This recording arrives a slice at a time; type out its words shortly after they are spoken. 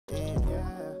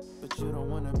but you don't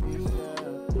wanna be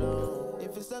there, no.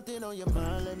 If it's something on your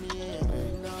mind, let me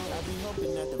in, no. I be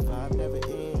hoping that the vibe never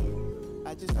ends.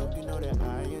 I just hope you know that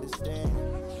I understand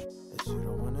that you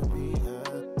don't wanna be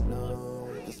there, no.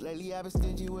 Cause lately I've been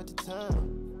stingy with the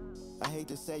time. I hate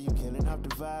to say you killing off the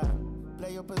vibe.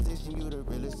 Play your position, you the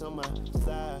realest on my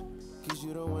side. Cause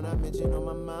you the one I mention on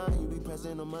my mind. You be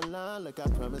present on my line, like I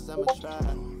promise I'ma try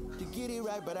to get it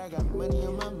right, but I got money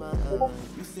on my mind.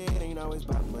 You say it ain't always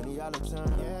about money all the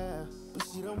time, yeah. But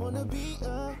she don't wanna be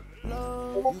alone.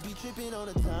 You be tripping on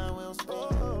the time we don't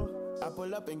spend. I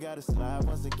pull up and gotta slide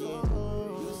once again.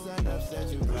 You signed up, said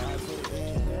you ride to the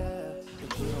end, yeah.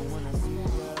 But you don't wanna see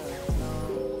her, no.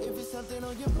 If it's something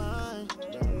on your mind,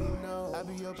 let me know. I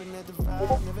be hoping that the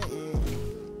vibe never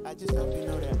ends. I just hope you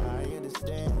know that I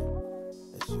understand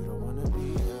that you don't wanna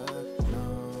be alone.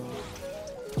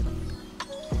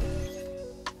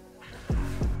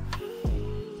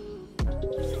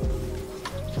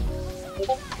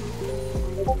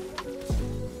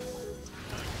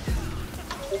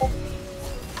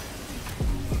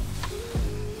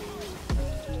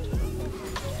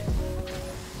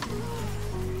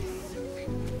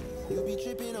 You be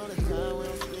tripping on the time we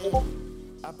don't spend.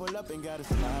 I pull up and gotta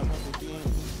slide once again.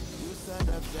 You signed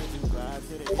up, said you ride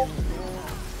to the end, yeah.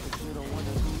 But you don't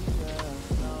wanna be there,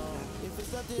 no. If it's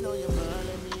something on your mind,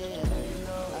 let me in,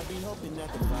 no. I be hoping that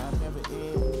the vibe never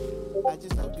ends. I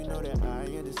just hope you know that I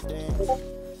understand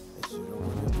that you don't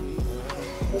wanna be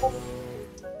there, no.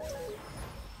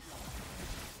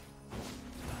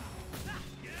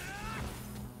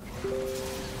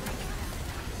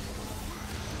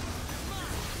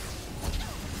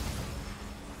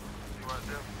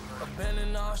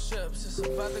 Abandoning all ships, it's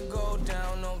about to go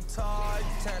down, no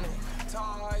Titanic.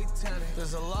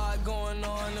 There's a lot going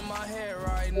on in my head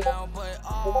right now, but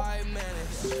I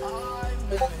manage.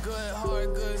 Good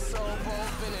heart, good soul,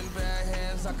 both been in bad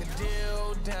hands. I could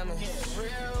deal damage.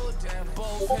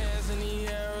 Both hands in the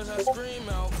air as I scream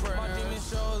out prayer. My demons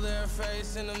show their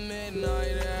face in the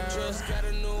midnight air. Just got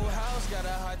a new house, gotta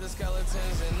hide the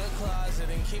skeletons in the closet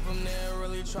and keep them there,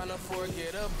 really trying to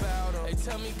forget about them. They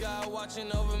tell me God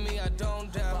watching over me, I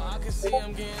don't doubt, but I can see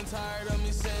I'm getting tired of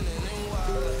me sinning and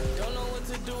wild. Don't know what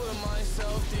to do with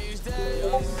myself these days.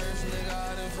 I'm rich, nigga,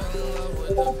 I done fell in love with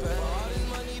the pain. All this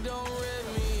money don't rid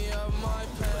me of my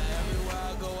pain, but everywhere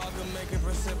I go I can make it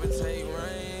precipitate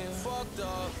rain. Fucked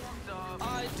up,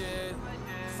 I did.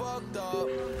 Fucked up,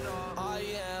 I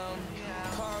am.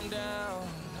 Calm down,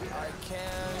 I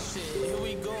can't. Shit, here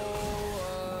we go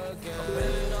again.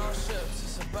 Abandoning all ships,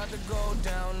 it's about to go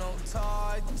down, no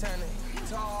Titanic.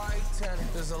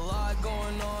 There's a lot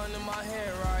going on in my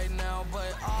head right now,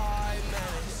 but I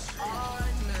manage.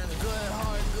 Good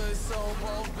heart, good soul,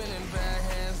 both been in bad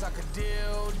hands. I could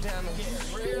deal damage.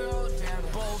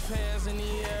 Both hands in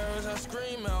the air as I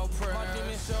scream out prayer. My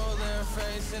demons show their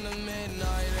face in the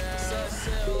midnight air. Set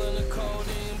sail in a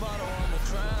codeine bottle, I'ma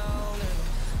drowning.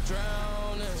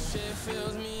 Shit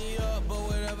fills me up, but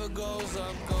whatever goes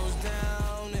up goes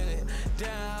down in it.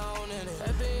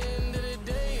 At the end of the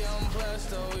day, I'm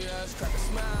blessed, oh yes. Crack a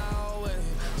smile with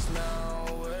it. Now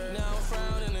I'm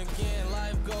frowning again.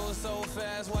 Life goes so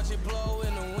fast, watch it blow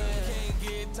in the wind. Can't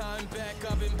get time back,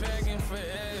 I've been begging for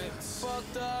it.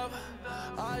 Fucked up,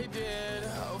 I did.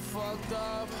 Fucked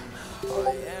up, I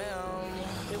am.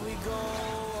 Here we go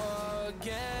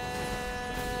again.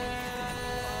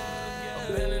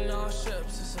 Abandoning all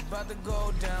ships, it's about to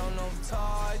go down, no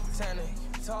Titanic.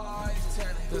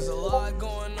 There's a lot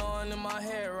going on in my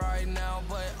head right now,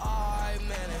 but I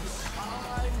manage.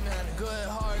 Good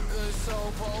heart, good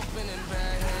soul, both been in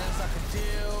bad hands. I could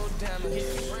deal damage.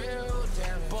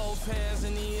 Both hands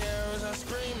in the air as I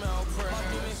scream out prayer. My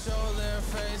demons show their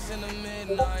face in the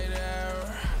midnight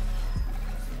air.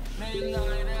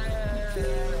 Midnight air.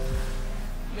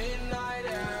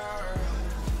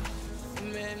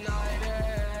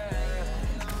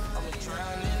 I'm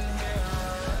drowning here.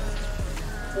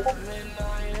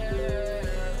 Midnight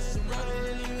air. Surrounded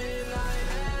in the midnight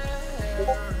air. I'm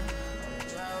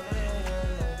drowning in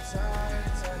the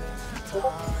Titanic.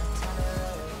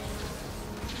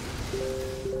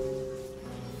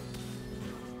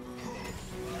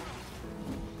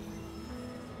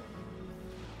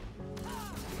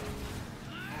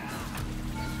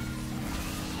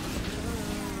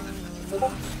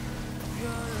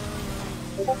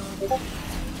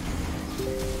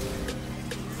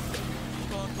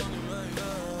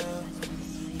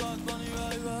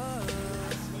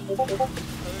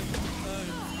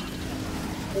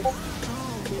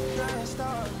 You're a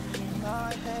star in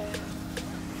my head.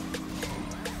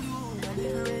 You and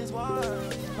difference one,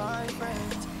 my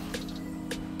friend.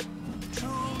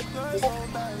 True, you're so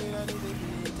bad, I need to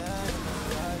be that.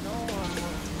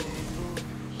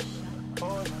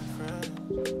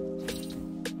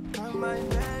 my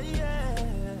best,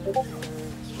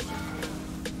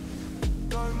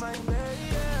 you're my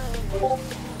best.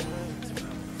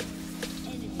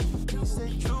 You say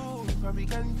true, probably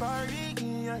can party,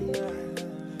 yeah.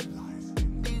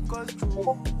 Because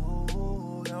true,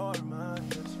 you're my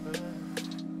best friend.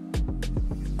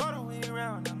 All the way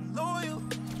around, I'm loyal.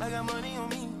 I got money on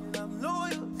me, and I'm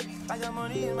loyal. I got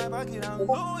money in my pocket, I'm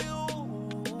loyal.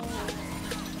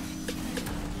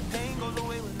 Pain goes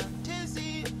away when I'm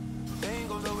tipsy. Pain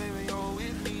goes away when you're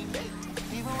with me.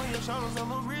 Even when your shadows are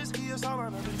more risky, it's all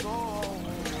right, let it go.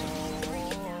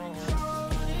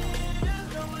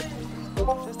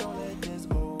 Just don't let this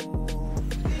go.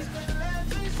 Please let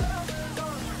me suffer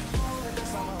on you. Let the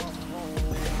summer home.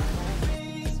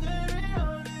 Please let me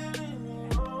on it.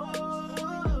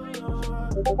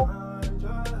 I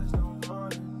just don't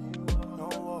want it. No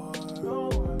more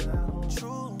now.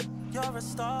 True, you're a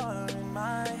star in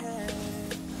my head.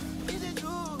 Is it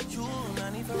true? You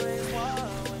not even raise war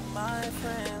with my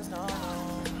friends, no.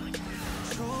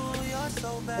 True, you're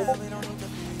so bad, we don't need to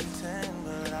pretend,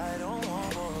 but I don't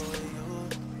want more with you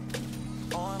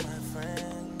or my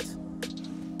friends.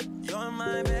 You're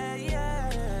my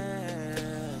best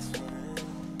friend.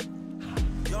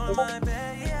 You're my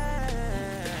best.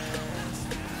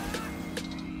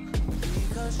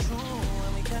 Because true,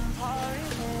 when we can party,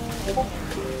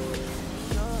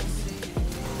 you'll see.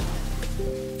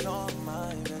 You're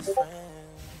my best friend.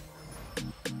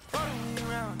 Follow me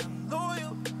around, I'm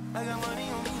loyal. I got money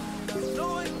on me, I'm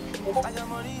loyal. I got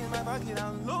money in my pocket,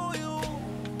 I'm loyal.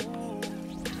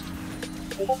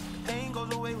 Pain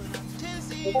goes away when I'm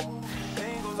tipsy.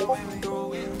 Pain goes away when you're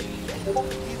with me.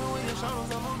 Even when your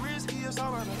shadows are more risky, it's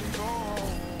all right, let it go.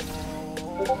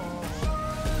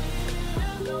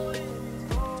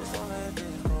 Just don't let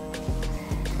this go.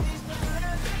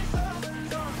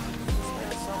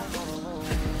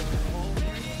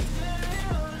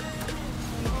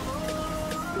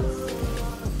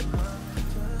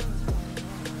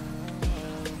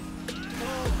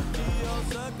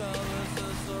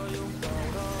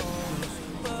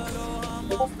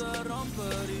 Te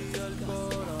rompería el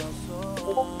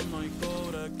corazón. No hay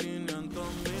cobre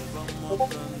 500,000, vamos a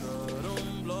prender un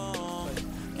blog.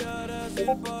 ¿Quieres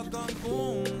ir pa'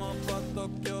 Cancún o pa'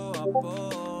 Tokio,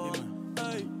 Japón?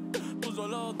 Ey, tú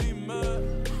solo dime,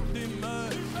 que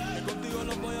contigo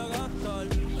lo voy a gastar.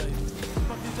 Ey,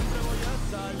 pa' ti siempre voy a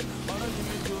estar. Ahora sí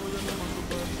me tuyo, no me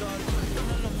superstar.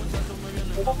 Todos los muchachos me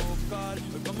vienen a buscar.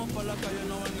 Hoy vamos pa' la calle,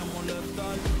 no vengan a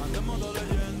molestar. Ande modo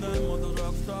leyenda, en modo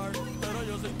rockstar.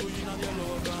 Yo soy tuyo y nadie lo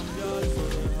va a cambiar. Soy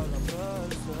déjala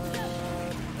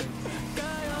crecer. Que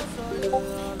yo soy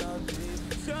déjala a ti.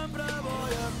 Siempre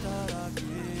voy a estar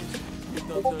aquí.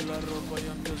 Quítate la ropa y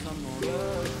empieza a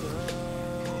moverte.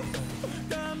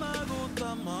 Que me gusta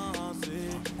más así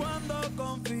cuando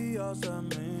confías en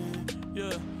mí.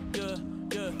 Yeah.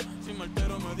 Si me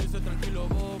altero me dice tranquilo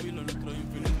Bobby. Lo nuestro es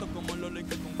infinito como los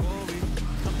Lakers con Kobe.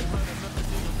 Las mujeres me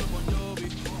persiguen tu Bon Jovi,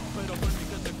 pero por mí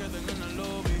que se queden en el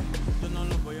lobby. Yo no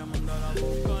los voy a mandar a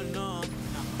buscar, no. El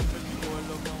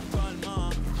vuelo con calma.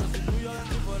 Yo soy tuyo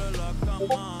adentro y fuera de la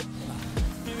cama.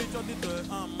 Mi bicho a ti te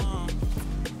ama.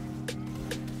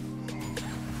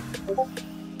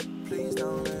 Please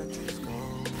don't let this go.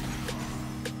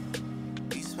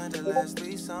 We spent the last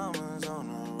 3 summers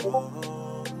on the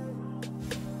road.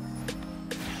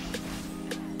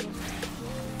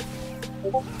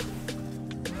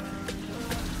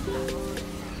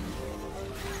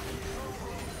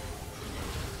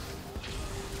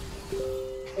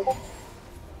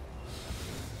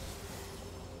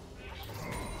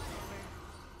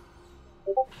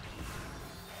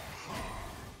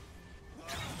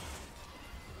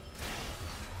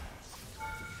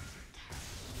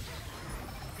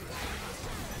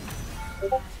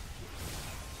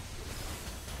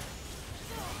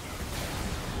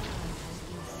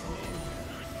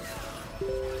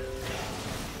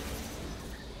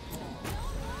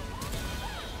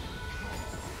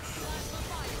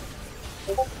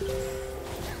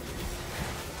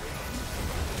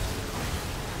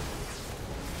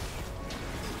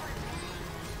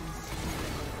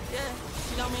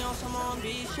 She got me on some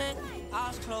R&B shit.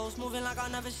 Eyes closed, moving like I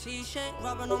never see shit.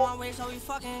 Rubbing on my waist, so we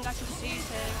fucking got you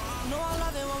seasick. You know I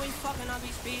love it when we fucking, I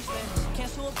be speechless.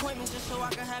 Cancel appointments just so I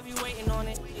can have you waiting on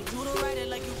it. You do the write it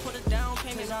like you put a down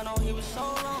payment. I know he was so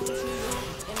wrong to you,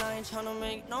 and I ain't tryna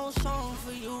make no song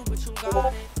for you, but you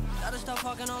got it. Gotta stop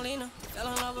fucking on Lena. Fell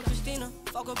in love with Christina.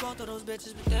 Fuck with both of those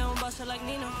bitches, but they don't bust it like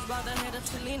Nina. Was about to hit up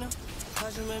Selena.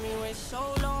 Cause you made me wait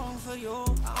so long for you.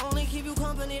 I only keep you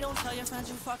company, don't tell your friends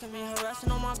you fucking me.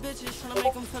 Harassing all my bitches, tryna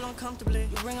make them feel uncomfortably.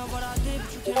 You bring up what I did,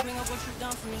 but you can't bring up what you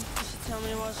done for me. You should tell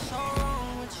me what's so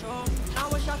wrong with you. I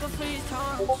wish I could freeze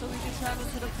time, so we could travel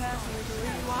to the past and we could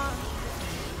rewind.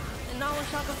 And I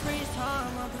wish I could freeze time,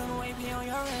 I put an OAP on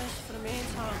your wrist for the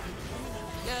meantime.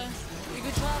 Yeah, we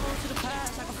could travel to the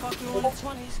past, I could fuck you in the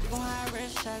 20s. We gon' have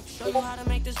risk sex, show you how to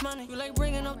make this money. You like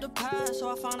bringing up the past, so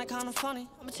I find it kinda funny.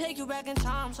 I'ma take you back in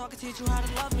time, so I can teach you how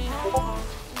to love me.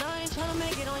 And I ain't tryna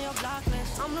make it on your block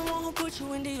list. I'm the one who put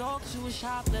you in Dior, cause you was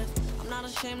shoplift. I'm not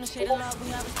ashamed to say the love we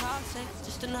have is toxic.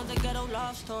 Just another ghetto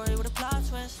love story with a plot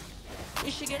twist. We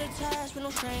should get attached with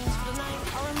no strings for the night.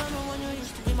 I remember when you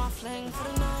used to be my fling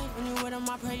for the night. When you with him,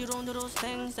 I pray you don't do those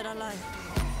things that I like.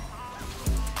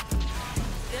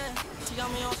 Yeah, she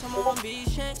got me on some R&B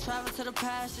shit. Travel to the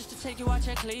past just to take you out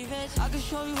your cleavage. I can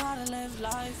show you how to live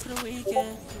life for the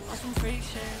weekend on some freak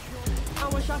shit. I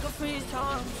wish I could freeze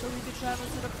time so we could travel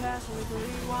to the past and we could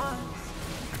rewind.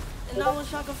 And I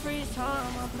wish I could freeze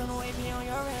time. I put an OAP on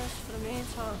your wrist for the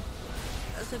meantime.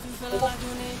 As if you feeling like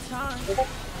you need time.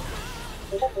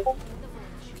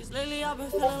 Cause lately I've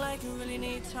been feeling like you really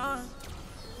need time.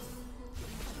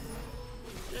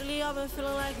 Lately I've been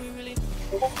feeling like we really.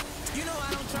 You know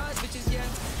I don't trust bitches, yeah.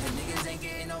 The niggas ain't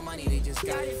getting no money, they just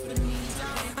got it for the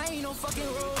meantime. I ain't no fucking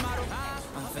role model.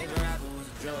 My favorite rapper was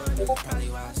a drug, probably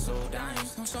why I sold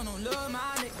dimes. Don't show no love, my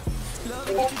nigga. Love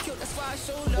to get you killed, that's why I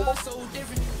show love so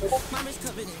different. My wrist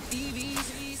covered in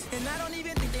BBs, and I don't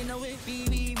even think they know what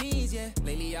BB means, yeah.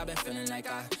 Lately I've been feeling like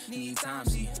I need time,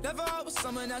 see. Never out with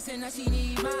someone else and that she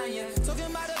need mine, yeah. Talking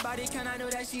about her body, can I know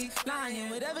that she lying?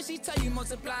 Whatever she tell you,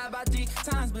 multiply by 3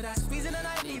 times. But I squeeze in the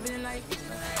night, leaving in life.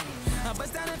 I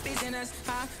bust down her face and that's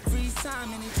high freeze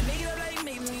time. And it make it up like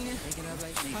Maybelline.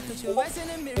 I put your ass in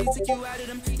the mirror, took you out of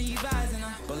them Levi's. And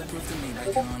I bulletproof to me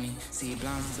like you only see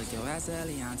blondes. Took your ass to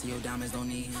Elion till your diamonds don't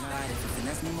need light. If you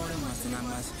finesse me more than once, then I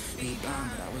must be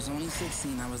blind. But I was only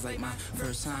 16, I was like my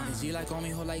first time. And she like on me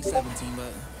whole like 17,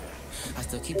 but I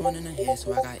still keep one in the head,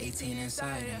 so I got 18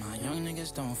 inside. And my young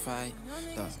niggas don't fight.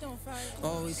 Look,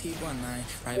 always keep one line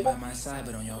right by my side,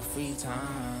 but on your free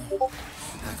time,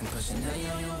 I can push a nutty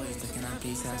on your waist, looking at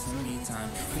peace, have some me time.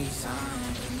 Free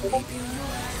time, putting the baby on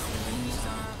your ass for the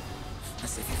meantime. I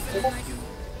said you feeling like you.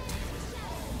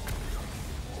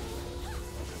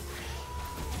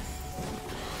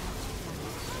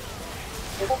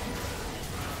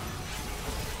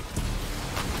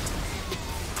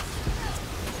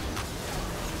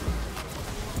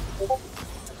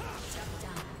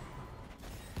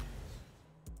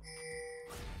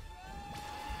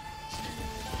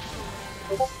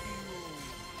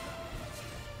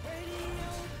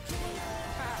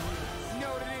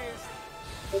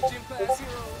 Gym class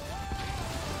hero.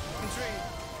 And dream.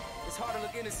 It's hard to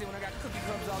look innocent when I got cookie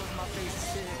crumbs all over my face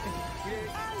and shit.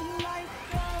 Yeah. I like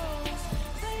girls,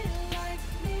 they like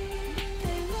me.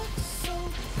 They look so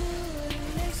good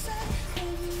and they say,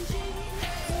 MG,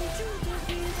 want you to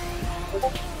be the one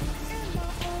in my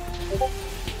own league.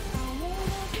 I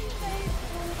wanna be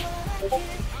faithful, but I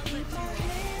can't keep my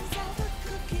hands out the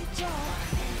cookie jar.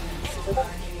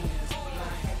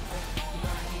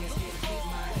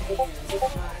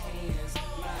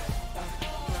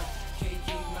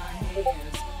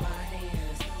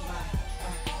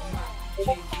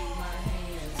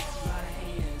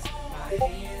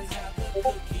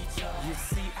 You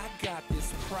see, I got this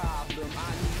problem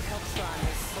I need help trying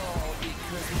to solve.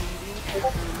 Because meeting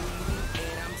after meeting,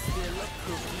 and I'm still a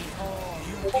cookie hog.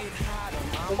 You get hotter,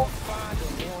 I'ma find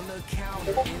them on the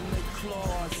counter in the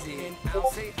closet. And I'll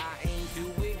say I ain't do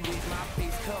it with my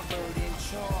face covered in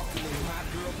chocolate. My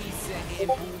girl be setting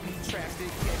booby traps to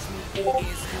catch me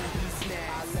eating Scooby snacks.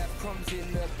 I left crumbs in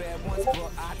the bed once,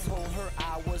 but I told her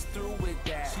I was through with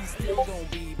that. She still don't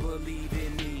be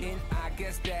believing me, and I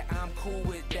guess that I'm cool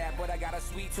with that. But I got a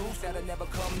sweet tooth that'll never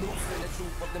come loose, and the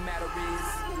truth of the matter is, I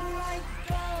like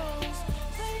girls,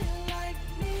 they like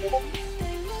me.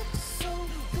 They look so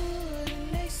good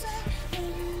and they say,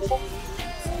 MG, want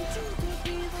you to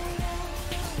be the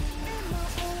one in my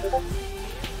own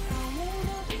league. I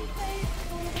wanna be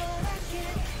faithful, but I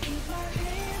can't keep my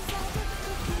hands out the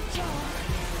cookie jar.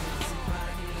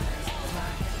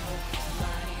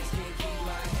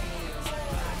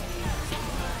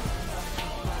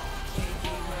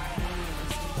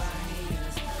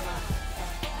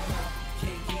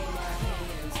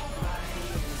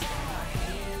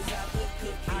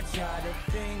 I got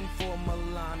a thing for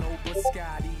Milano,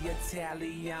 Biscotti,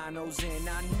 Italianos, and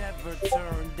I never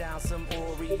turn down some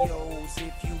Oreos.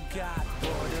 If you got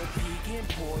butter, pecan,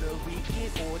 Puerto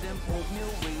Rican, or them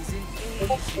oatmeal raisin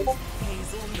Asians,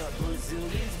 hazelnut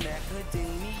Brazilians,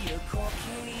 macadamia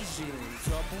Caucasians,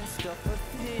 double stuff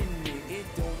offended. It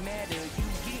don't matter, you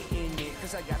getting it,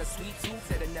 cause I got a sweet tooth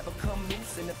that'll never come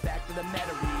loose, and the fact of the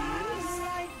matter is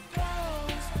Like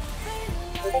girls, they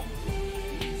like me.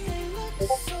 They look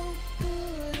so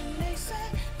good and they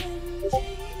said in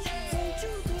jeans. And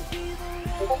you could be the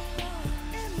one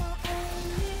in my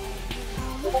only.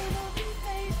 I'll never be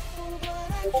faithful, but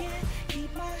I can't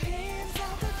keep my hands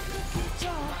out the cookie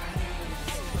jar.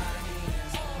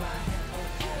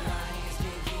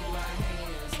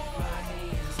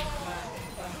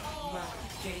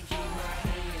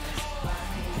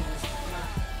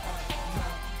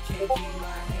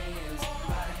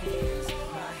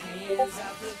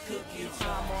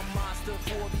 I'm a monster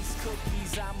for these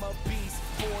cookies, I'm a beast.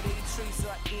 For they trees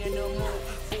are animal,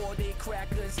 for they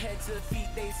crackers, head to feet,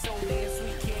 they so damn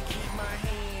sweet. Can't keep my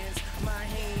hands,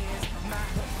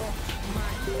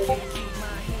 can't keep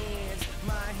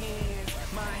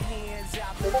my hands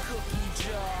out the cookie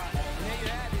jar. And there you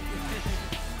have it.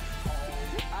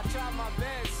 I tried my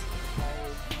best.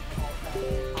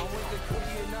 I went to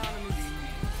Cookie Anonymous.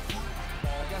 I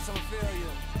got some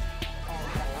failure. I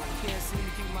can't seem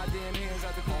to keep my damn hands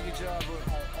out the cookie jar, but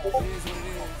it is what it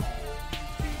is.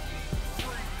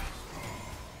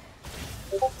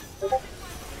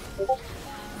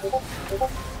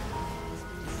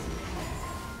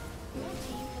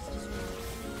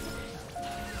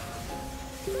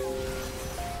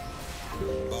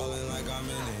 Ballin' like I'm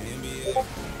in the NBA.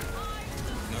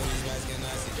 Know these guys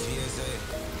cannot see GSA.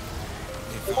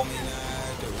 They found me now, I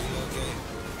had to relocate.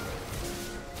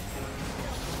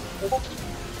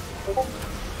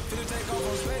 Finna take off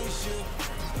on spaceship.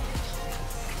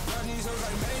 Run these hoes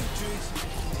like Matrix.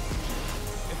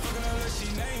 And fucking unless she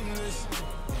nameless.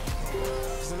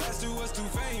 Cause the last two was too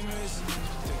famous.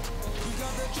 We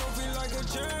got the trophy like a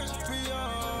champion.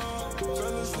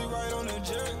 Fell asleep right on the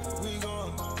jet, we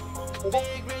gone.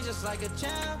 Big range just like a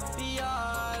champion.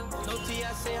 No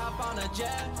TSA, hop on a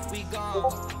jet, we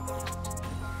gone.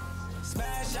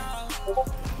 Smash out.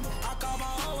 I call my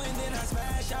hoe and then I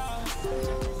smash out.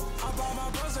 I bought my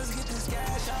bros, let's get this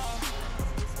cash out.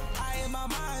 I in my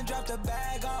mind, dropped a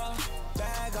bag off,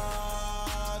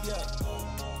 yeah.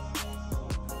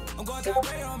 I'm going to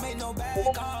pray, don't make no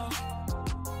bag off.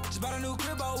 Just bought a new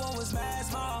crib, but one was mad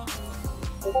small.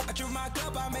 I trip my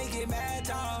cup, I make it mad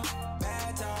tall,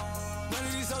 None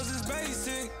of these hoes is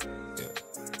basic, yeah.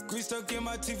 Grease stuck in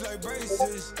my teeth like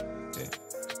braces, yeah.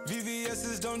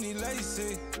 VVS's don't need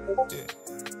LASIK,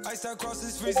 yeah. Ice out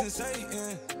crosses freezing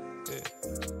Satan, yeah.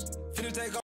 Finna take off.